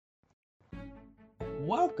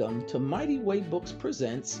Welcome to Mighty Way Books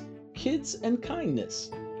presents Kids and Kindness,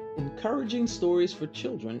 encouraging stories for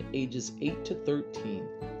children ages 8 to 13.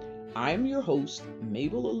 I am your host,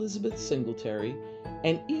 Mabel Elizabeth Singletary,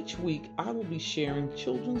 and each week I will be sharing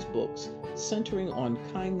children's books centering on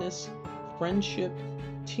kindness, friendship,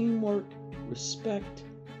 teamwork, respect,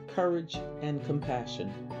 courage, and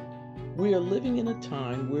compassion. We are living in a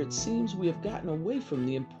time where it seems we have gotten away from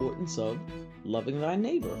the importance of loving thy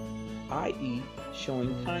neighbor, i.e.,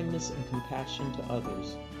 showing kindness and compassion to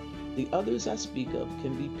others. The others I speak of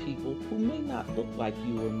can be people who may not look like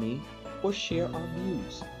you or me or share our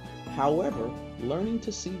views. However, learning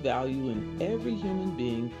to see value in every human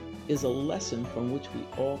being is a lesson from which we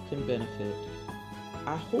all can benefit.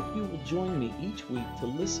 I hope you will join me each week to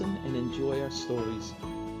listen and enjoy our stories.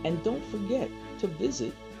 And don't forget to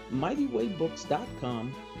visit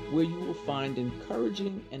MightyWayBooks.com, where you will find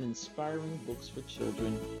encouraging and inspiring books for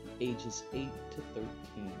children ages 8 to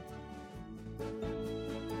 13.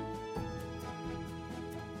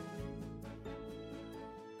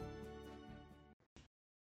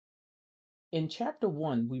 In Chapter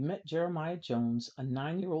 1, we met Jeremiah Jones, a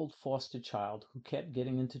 9-year-old foster child who kept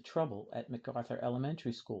getting into trouble at McArthur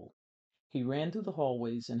Elementary School. He ran through the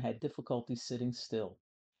hallways and had difficulty sitting still.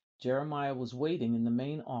 Jeremiah was waiting in the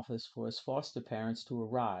main office for his foster parents to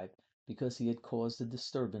arrive because he had caused a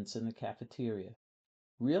disturbance in the cafeteria.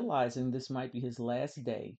 Realizing this might be his last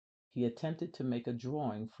day, he attempted to make a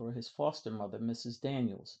drawing for his foster mother, Mrs.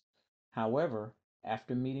 Daniels. However,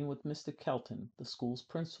 after meeting with Mr. Kelton, the school's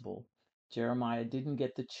principal, Jeremiah didn't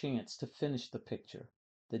get the chance to finish the picture.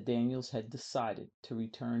 The Daniels had decided to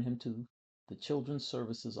return him to the Children's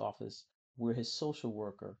Services office where his social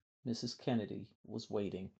worker, Mrs. Kennedy, was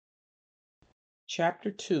waiting.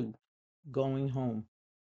 Chapter 2, Going Home.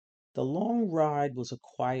 The long ride was a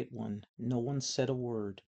quiet one. No one said a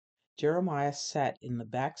word. Jeremiah sat in the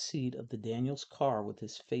back seat of the Daniels car with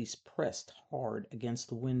his face pressed hard against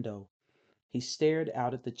the window. He stared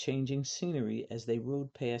out at the changing scenery as they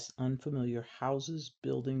rode past unfamiliar houses,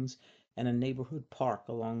 buildings, and a neighborhood park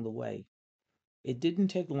along the way. It didn't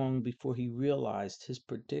take long before he realized his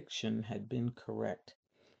prediction had been correct.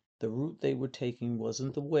 The route they were taking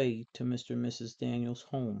wasn't the way to Mr. and Mrs. Daniels'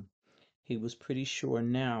 home. He was pretty sure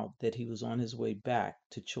now that he was on his way back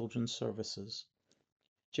to Children's Services.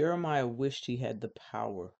 Jeremiah wished he had the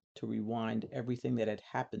power to rewind everything that had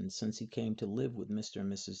happened since he came to live with Mr.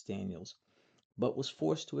 and Mrs. Daniels, but was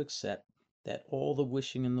forced to accept that all the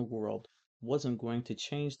wishing in the world wasn't going to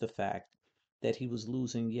change the fact that he was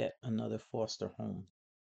losing yet another foster home.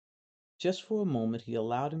 Just for a moment he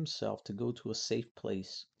allowed himself to go to a safe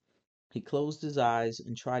place. He closed his eyes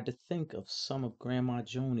and tried to think of some of Grandma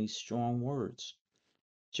Joni's strong words.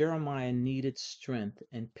 Jeremiah needed strength,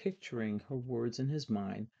 and picturing her words in his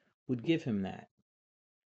mind would give him that.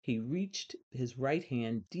 He reached his right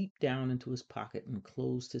hand deep down into his pocket and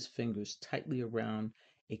closed his fingers tightly around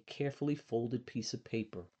a carefully folded piece of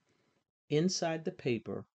paper. Inside the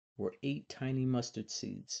paper were 8 tiny mustard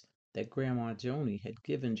seeds that Grandma Joni had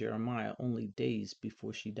given Jeremiah only days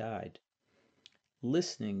before she died.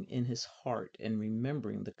 Listening in his heart and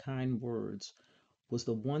remembering the kind words was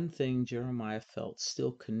the one thing Jeremiah felt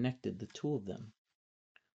still connected the two of them.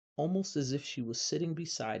 Almost as if she was sitting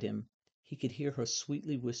beside him, he could hear her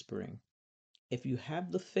sweetly whispering, "If you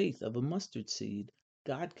have the faith of a mustard seed,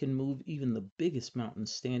 God can move even the biggest mountain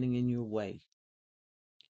standing in your way."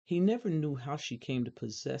 He never knew how she came to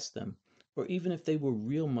possess them, or even if they were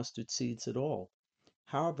real mustard seeds at all.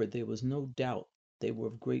 However, there was no doubt they were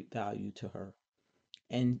of great value to her,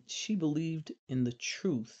 and she believed in the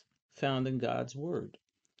truth found in God's Word.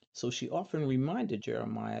 So she often reminded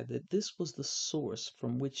Jeremiah that this was the source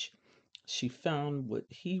from which she found what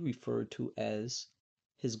he referred to as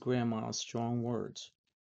his grandma's strong words.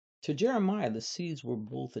 To Jeremiah, the seeds were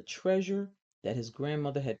both a treasure that his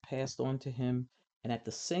grandmother had passed on to him, and at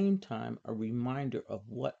the same time a reminder of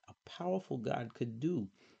what a powerful God could do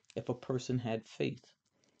if a person had faith.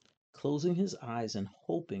 Closing his eyes and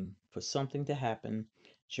hoping for something to happen,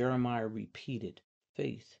 Jeremiah repeated,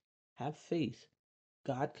 "Faith, have faith.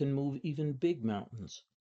 God can move even big mountains."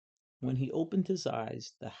 When he opened his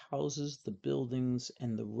eyes, the houses, the buildings,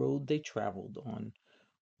 and the road they traveled on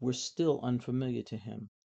were still unfamiliar to him.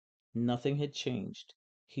 Nothing had changed.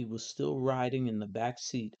 He was still riding in the back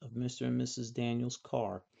seat of Mr. and Mrs. Daniels'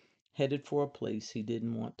 car, headed for a place he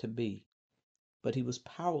didn't want to be. But he was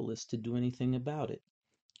powerless to do anything about it.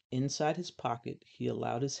 Inside his pocket, he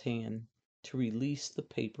allowed his hand to release the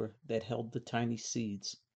paper that held the tiny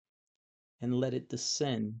seeds and let it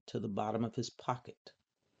descend to the bottom of his pocket.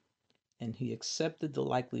 And he accepted the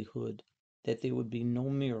likelihood that there would be no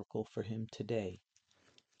miracle for him today.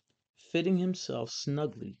 Fitting himself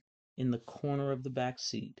snugly in the corner of the back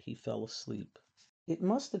seat, he fell asleep. It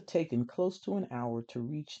must have taken close to an hour to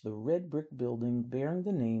reach the red brick building bearing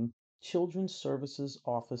the name Children's Services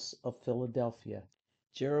Office of Philadelphia.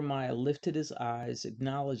 Jeremiah lifted his eyes,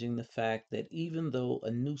 acknowledging the fact that even though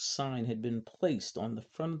a new sign had been placed on the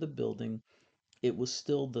front of the building, it was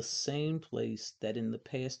still the same place that in the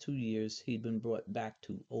past 2 years he'd been brought back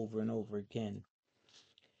to over and over again.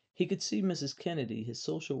 He could see Mrs. Kennedy, his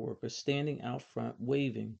social worker, standing out front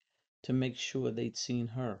waving to make sure they'd seen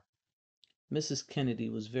her. Mrs. Kennedy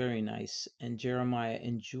was very nice, and Jeremiah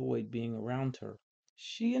enjoyed being around her.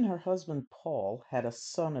 She and her husband Paul had a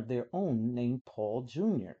son of their own named Paul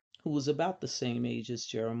Jr., who was about the same age as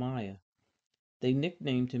Jeremiah. They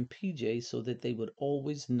nicknamed him PJ so that they would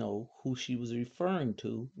always know who she was referring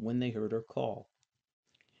to when they heard her call.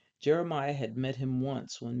 Jeremiah had met him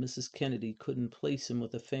once when Mrs. Kennedy couldn't place him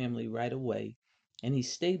with a family right away, and he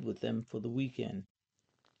stayed with them for the weekend.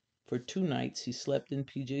 For 2 nights he slept in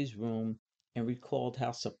PJ's room and recalled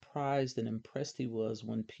how surprised and impressed he was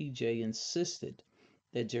when PJ insisted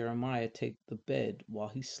that Jeremiah take the bed while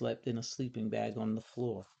he slept in a sleeping bag on the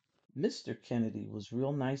floor. Mr. Kennedy was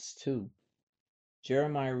real nice too.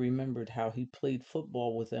 Jeremiah remembered how he played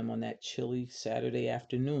football with them on that chilly Saturday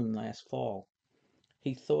afternoon last fall.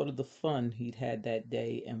 He thought of the fun he'd had that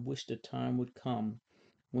day and wished a time would come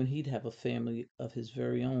when he'd have a family of his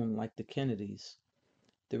very own like the Kennedys.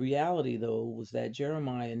 The reality, though, was that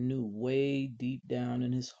Jeremiah knew way deep down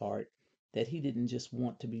in his heart that he didn't just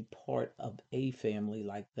want to be part of a family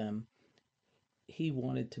like them, he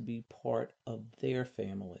wanted to be part of their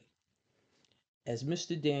family. As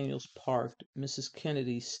Mr. Daniels parked, Mrs.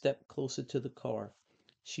 Kennedy stepped closer to the car.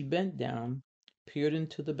 She bent down, peered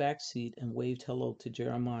into the back seat, and waved hello to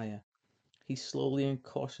Jeremiah. He slowly and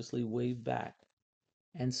cautiously waved back,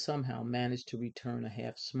 and somehow managed to return a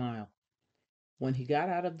half smile. When he got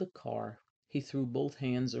out of the car, he threw both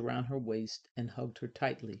hands around her waist and hugged her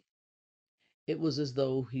tightly. It was as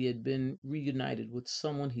though he had been reunited with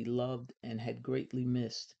someone he loved and had greatly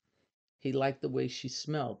missed. He liked the way she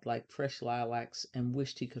smelled like fresh lilacs and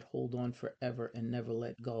wished he could hold on forever and never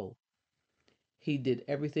let go. He did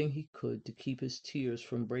everything he could to keep his tears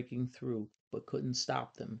from breaking through, but couldn't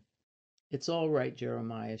stop them. "It's all right,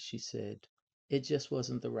 Jeremiah," she said. "It just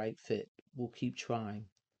wasn't the right fit. We'll keep trying."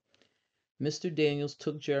 Mr. Daniels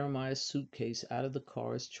took Jeremiah's suitcase out of the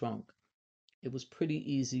car's trunk. It was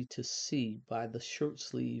pretty easy to see by the shirt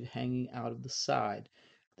sleeve hanging out of the side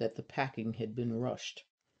that the packing had been rushed.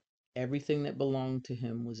 Everything that belonged to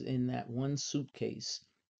him was in that one suitcase,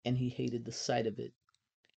 and he hated the sight of it.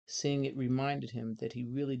 Seeing it reminded him that he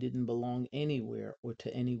really didn't belong anywhere or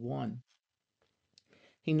to anyone.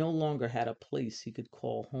 He no longer had a place he could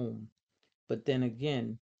call home. But then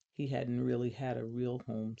again, he hadn't really had a real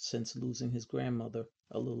home since losing his grandmother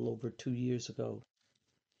a little over 2 years ago.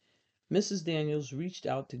 Mrs. Daniels reached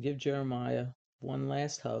out to give Jeremiah one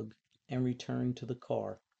last hug and returned to the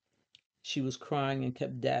car. She was crying and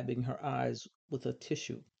kept dabbing her eyes with a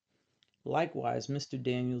tissue. Likewise, Mr.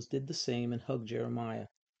 Daniels did the same and hugged Jeremiah.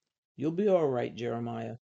 "You'll be all right,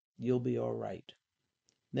 Jeremiah. You'll be all right."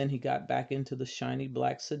 Then he got back into the shiny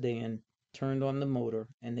black sedan, turned on the motor,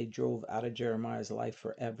 and they drove out of Jeremiah's life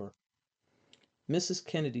forever. Mrs.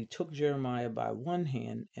 Kennedy took Jeremiah by one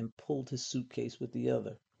hand and pulled his suitcase with the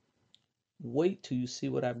other. "Wait till you see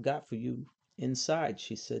what I've got for you inside,"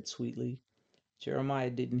 she said sweetly. Jeremiah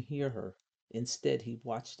didn't hear her. Instead, he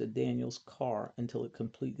watched the Daniels car until it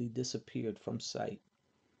completely disappeared from sight.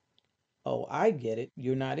 "Oh, I get it.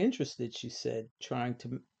 You're not interested," she said, trying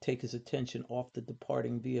to take his attention off the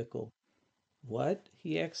departing vehicle. "What?"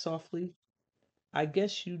 he asked softly. "I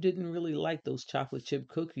guess you didn't really like those chocolate chip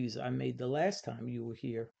cookies I made the last time you were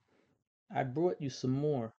here. I brought you some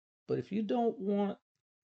more, but if you don't want—"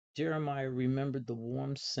 Jeremiah remembered the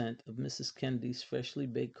warm scent of Mrs. Kennedy's freshly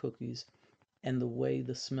baked cookies and the way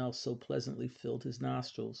the smell so pleasantly filled his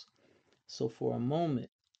nostrils. So for a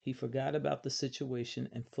moment, he forgot about the situation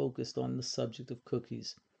and focused on the subject of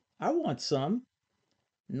cookies. "I want some."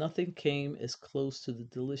 Nothing came as close to the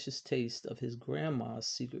delicious taste of his grandma's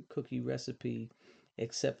secret cookie recipe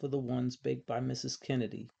except for the ones baked by Mrs.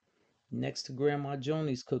 Kennedy. Next to Grandma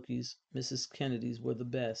Joni's cookies, Mrs. Kennedy's were the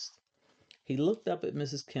best. He looked up at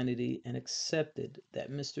Mrs. Kennedy and accepted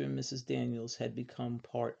that Mr. and Mrs. Daniels had become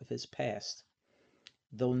part of his past,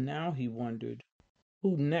 though now he wondered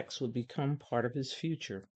who next would become part of his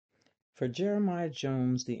future. For Jeremiah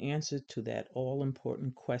Jones, the answer to that all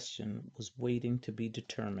important question was waiting to be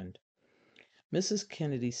determined. Mrs.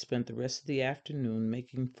 Kennedy spent the rest of the afternoon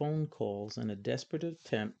making phone calls in a desperate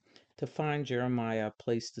attempt to find Jeremiah a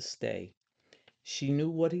place to stay. She knew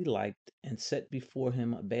what he liked and set before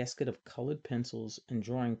him a basket of colored pencils and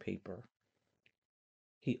drawing paper.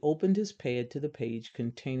 He opened his pad to the page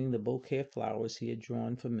containing the bouquet of flowers he had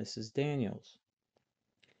drawn for Mrs. Daniels.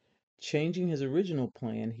 Changing his original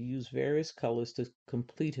plan, he used various colors to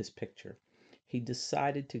complete his picture. He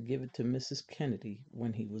decided to give it to Mrs. Kennedy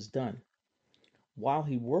when he was done. While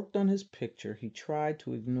he worked on his picture, he tried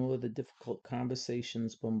to ignore the difficult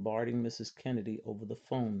conversations bombarding Mrs. Kennedy over the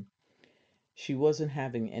phone. She wasn't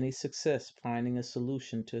having any success finding a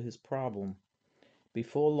solution to his problem.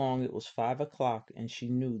 Before long, it was 5 o'clock, and she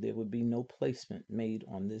knew there would be no placement made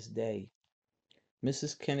on this day.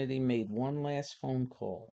 Mrs. Kennedy made one last phone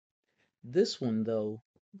call. This one, though,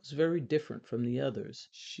 was very different from the others.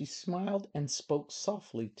 She smiled and spoke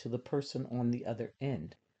softly to the person on the other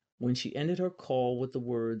end. When she ended her call with the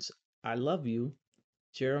words, "I love you,"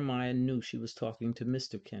 Jeremiah knew she was talking to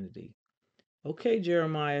Mr. Kennedy. "Okay,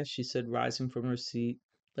 Jeremiah," she said, rising from her seat.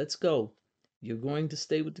 "Let's go. You're going to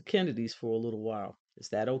stay with the Kennedys for a little while. Is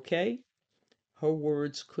that okay?" Her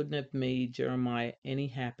words couldn't have made Jeremiah any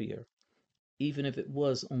happier. Even if it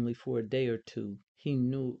was only for a day or two, he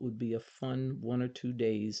knew it would be a fun 1 or 2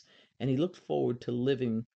 days, and he looked forward to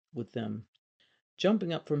living with them.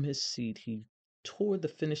 Jumping up from his seat, he tore the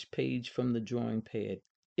finished page from the drawing pad.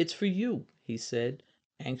 "It's for you," he said,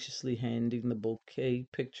 anxiously handing the bouquet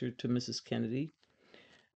picture to Mrs. Kennedy.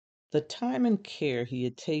 The time and care he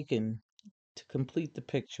had taken to complete the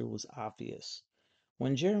picture was obvious.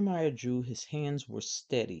 When Jeremiah drew, his hands were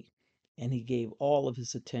steady, and he gave all of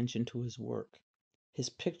his attention to his work. His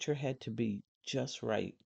picture had to be just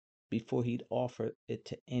right before he'd offer it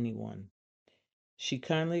to anyone. She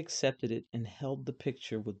kindly accepted it and held the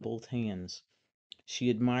picture with both hands. She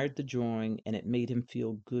admired the drawing, and it made him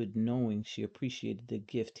feel good knowing she appreciated the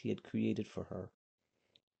gift he had created for her.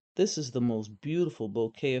 "This is the most beautiful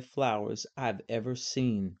bouquet of flowers I've ever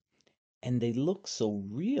seen, and they look so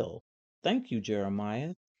real. Thank you,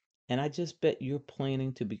 Jeremiah. And I just bet you're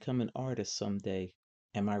planning to become an artist someday.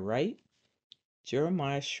 Am I right?"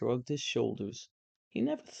 Jeremiah shrugged his shoulders. He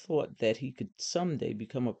never thought that he could someday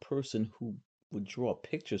become a person who would draw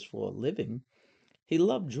pictures for a living. He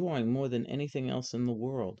loved drawing more than anything else in the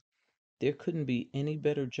world. There couldn't be any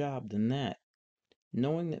better job than that.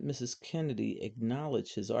 Knowing that Mrs. Kennedy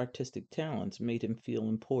acknowledged his artistic talents made him feel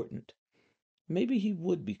important. Maybe he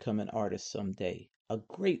would become an artist someday, a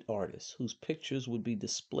great artist whose pictures would be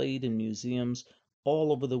displayed in museums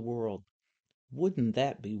all over the world. Wouldn't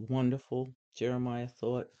that be wonderful? Jeremiah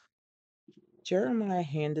thought. Jeremiah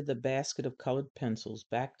handed the basket of colored pencils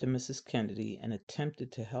back to Mrs. Kennedy and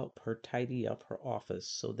attempted to help her tidy up her office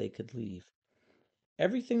so they could leave.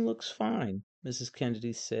 "Everything looks fine," Mrs.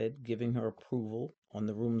 Kennedy said, giving her approval on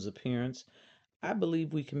the room's appearance. "I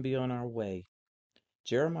believe we can be on our way."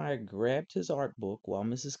 Jeremiah grabbed his art book while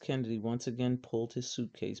Mrs. Kennedy once again pulled his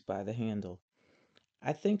suitcase by the handle.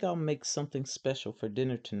 "I think I'll make something special for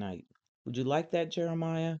dinner tonight. Would you like that,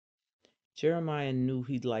 Jeremiah?" Jeremiah knew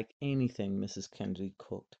he'd like anything Mrs. Kennedy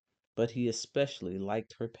cooked, but he especially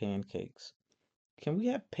liked her pancakes. "Can we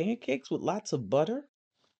have pancakes with lots of butter?"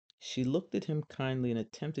 She looked at him kindly and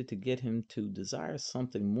attempted to get him to desire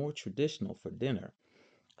something more traditional for dinner.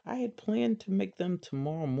 "I had planned to make them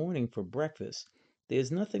tomorrow morning for breakfast.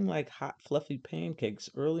 There's nothing like hot, fluffy pancakes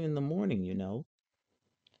early in the morning, you know."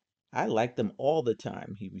 "I like them all the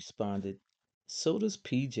time," he responded. "So does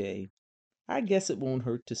PJ. I guess it won't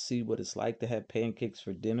hurt to see what it's like to have pancakes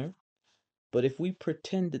for dinner. But if we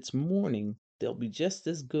pretend it's morning, they'll be just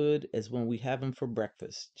as good as when we have them for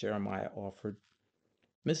breakfast," Jeremiah offered.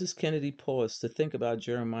 Mrs. Kennedy paused to think about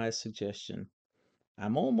Jeremiah's suggestion.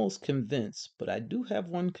 "I'm almost convinced, but I do have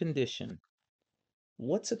one condition."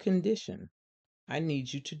 "What's a condition?" "I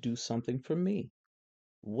need you to do something for me."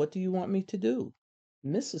 "What do you want me to do?"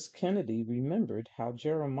 Mrs. Kennedy remembered how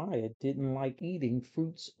Jeremiah didn't like eating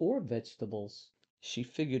fruits or vegetables. She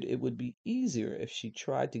figured it would be easier if she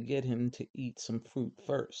tried to get him to eat some fruit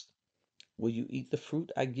first. "Will you eat the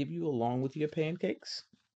fruit I give you along with your pancakes?"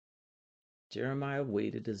 Jeremiah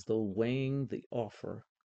waited as though weighing the offer.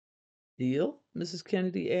 "Deal?" Mrs.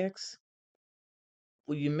 Kennedy asked.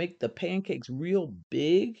 "Will you make the pancakes real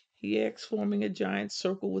big?" he asked, forming a giant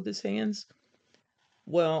circle with his hands.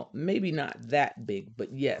 "Well, maybe not that big,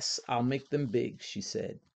 but yes, I'll make them big," she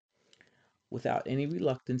said. Without any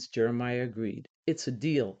reluctance, Jeremiah agreed. "It's a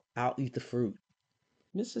deal. I'll eat the fruit."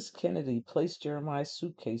 Mrs. Kennedy placed Jeremiah's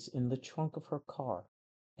suitcase in the trunk of her car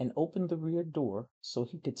and opened the rear door so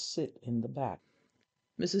he could sit in the back.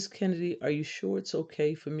 "Mrs. Kennedy, are you sure it's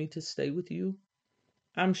okay for me to stay with you?"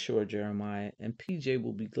 "I'm sure, Jeremiah, and PJ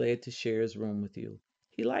will be glad to share his room with you.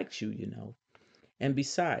 He likes you, you know. And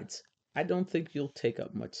besides, I don't think you'll take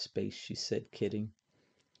up much space, she said, kidding.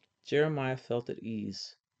 Jeremiah felt at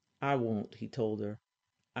ease. I won't, he told her.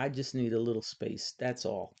 I just need a little space, that's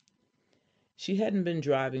all. She hadn't been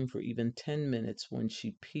driving for even 10 minutes when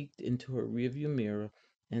she peeked into her rearview mirror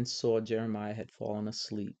and saw Jeremiah had fallen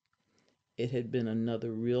asleep. It had been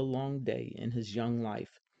another real long day in his young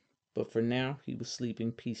life, but for now he was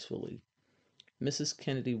sleeping peacefully. Mrs.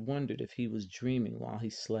 Kennedy wondered if he was dreaming while he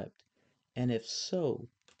slept, and if so,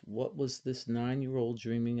 what was this 9-year-old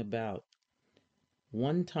dreaming about?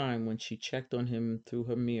 One time when she checked on him through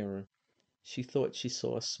her mirror, she thought she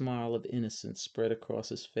saw a smile of innocence spread across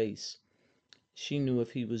his face. She knew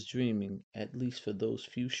if he was dreaming, at least for those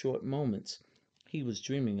few short moments, he was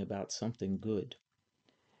dreaming about something good.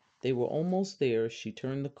 They were almost there as she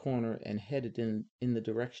turned the corner and headed in the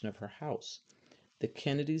direction of her house. The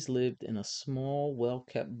Kennedys lived in a small,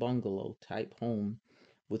 well-kept bungalow-type home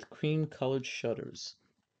with cream-colored shutters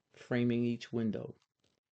framing each window.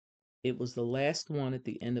 It was the last one at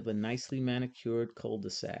the end of a nicely manicured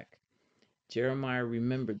cul-de-sac. Jeremiah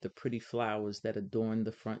remembered the pretty flowers that adorned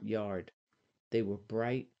the front yard. They were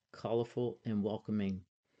bright, colorful, and welcoming.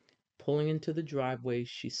 Pulling into the driveway,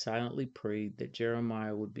 she silently prayed that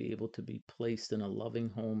Jeremiah would be able to be placed in a loving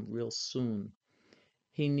home real soon.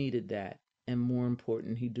 He needed that, and more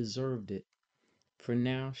important, he deserved it. For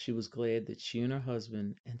now, she was glad that she and her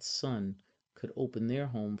husband and son could open their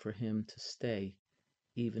home for him to stay,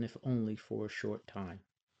 even if only for a short time.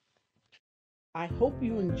 I hope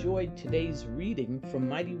you enjoyed today's reading from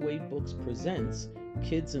Mighty Way Books Presents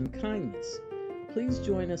Kids and Kindness. Please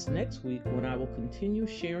join us next week when I will continue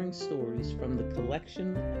sharing stories from the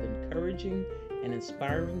collection of encouraging and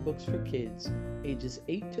inspiring books for kids ages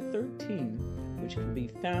 8 to 13, which can be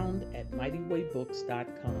found at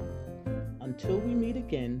mightywaybooks.com. Until we meet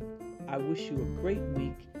again, I wish you a great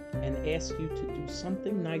week and ask you to do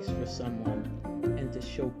something nice for someone and to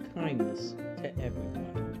show kindness to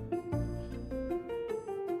everyone.